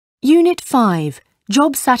Unit 5,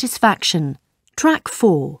 Job Satisfaction, Track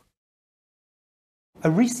 4.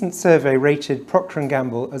 A recent survey rated Procter &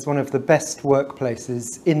 Gamble as one of the best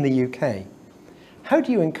workplaces in the UK. How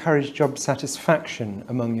do you encourage job satisfaction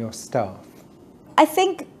among your staff? I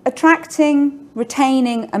think attracting,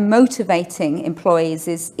 retaining and motivating employees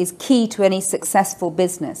is key to any successful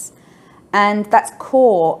business, and that's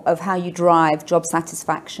core of how you drive job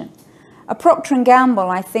satisfaction. At Procter & Gamble,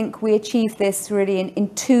 I think we achieve this really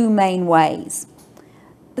in two main ways.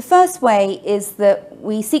 The first way is that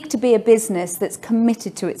we seek to be a business that's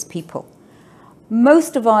committed to its people.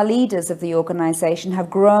 Most of our leaders of the organisation have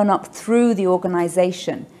grown up through the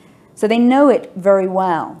organisation, so they know it very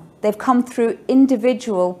well. They've come through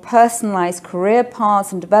individual, personalised career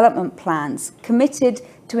paths and development plans, committed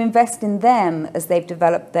to invest in them as they've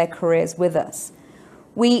developed their careers with us.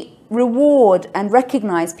 We reward and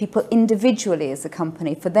recognise people individually as a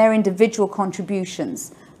company for their individual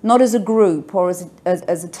contributions, not as a group or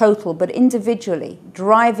as a total, but individually,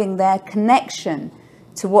 driving their connection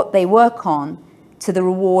to what they work on, to the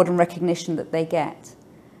reward and recognition that they get.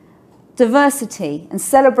 Diversity and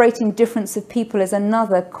celebrating difference of people is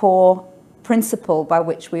another core principle by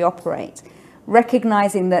which we operate.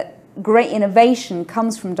 Recognising that great innovation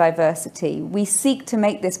comes from diversity, we seek to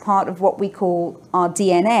make this part of what we call our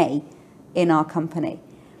DNA in our company.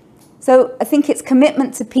 So I think it's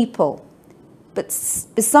commitment to people. But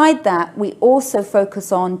beside that, we also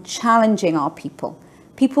focus on challenging our people.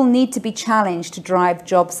 People need to be challenged to drive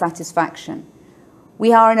job satisfaction.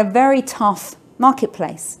 We are in a very tough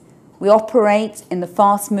marketplace. We operate in the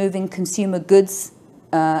fast-moving consumer goods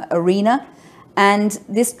arena, and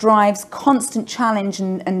this drives constant challenge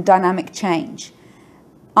and dynamic change.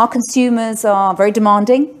 Our consumers are very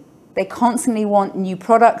demanding. They constantly want new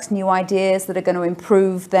products, new ideas that are going to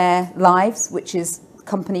improve their lives, which is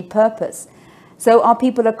company purpose. So our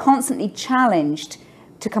people are constantly challenged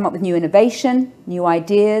to come up with new innovation, new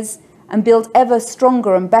ideas, and build ever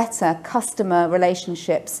stronger and better customer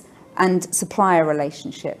relationships and supplier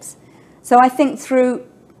relationships. So I think through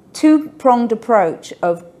two-pronged approach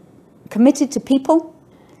of committed to people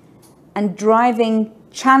and driving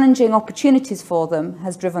challenging opportunities for them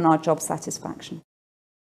has driven our job satisfaction.